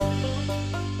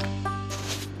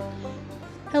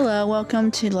Welcome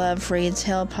to Love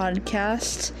Retail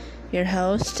Podcast. Your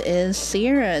host is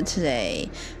Sierra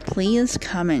today. Please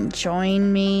come and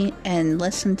join me and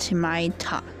listen to my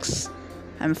talks.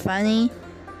 I'm funny,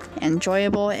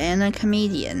 enjoyable, and a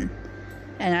comedian.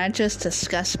 And I just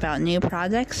discuss about new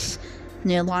products,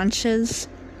 new launches,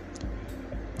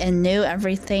 and new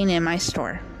everything in my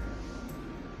store.